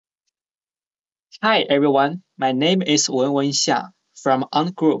Hi everyone, my name is Wenwen from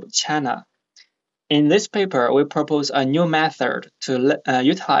Ant Group, China. In this paper, we propose a new method to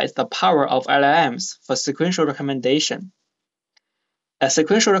utilize the power of LLMs for sequential recommendation. A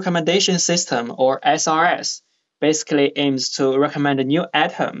sequential recommendation system, or SRS, basically aims to recommend new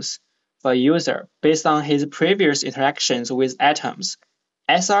items for a user based on his previous interactions with items.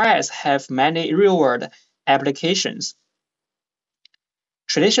 SRS have many real-world applications.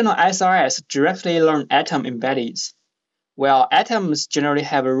 Traditional SRS directly learn atom embeddings, while atoms generally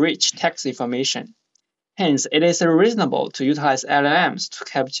have rich text information. Hence, it is reasonable to utilize LLMs to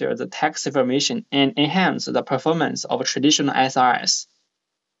capture the text information and enhance the performance of traditional SRS.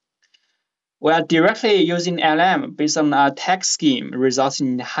 While directly using LLM based on a text scheme results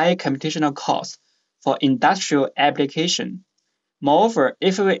in high computational costs for industrial application. Moreover,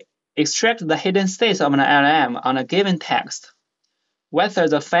 if we extract the hidden states of an LLM on a given text, whether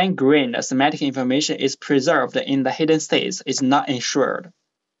the fine-grained semantic information is preserved in the hidden states is not ensured.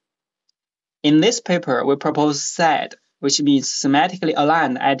 In this paper, we propose SAD, which means semantically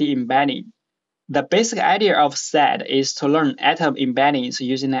aligned ID embedding. The basic idea of SAD is to learn atom embeddings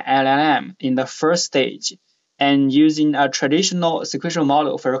using an LLM in the first stage and using a traditional sequential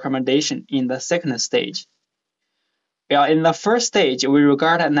model for recommendation in the second stage. While in the first stage, we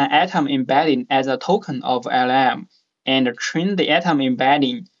regard an atom embedding as a token of LLM and train the atom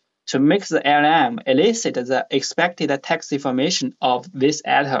embedding to make the LLM elicit the expected text information of this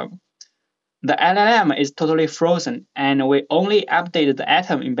atom. The LLM is totally frozen, and we only update the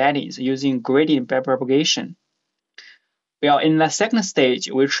atom embeddings using gradient propagation. While in the second stage,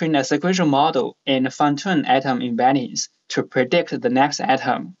 we train a sequential model and fine-tune atom embeddings to predict the next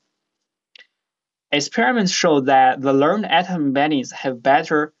atom. Experiments show that the learned atom embeddings have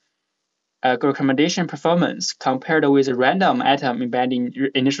better recommendation performance compared with random atom embedding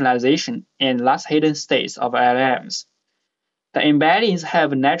initialization and last hidden states of LLMs. The embeddings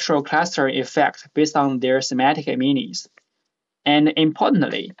have natural clustering effect based on their semantic meanings. And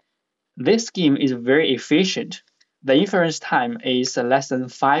importantly, this scheme is very efficient. The inference time is less than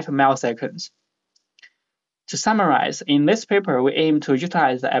 5 milliseconds. To summarize, in this paper, we aim to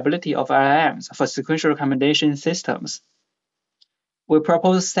utilize the ability of LLMs for sequential recommendation systems. We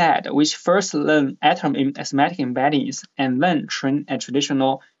propose SAD, which first learn atom semantic embeddings and then train a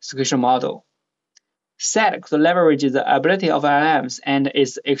traditional sequential model. SAD could leverage the ability of LLMs and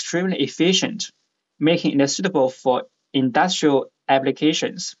is extremely efficient, making it suitable for industrial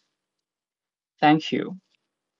applications. Thank you.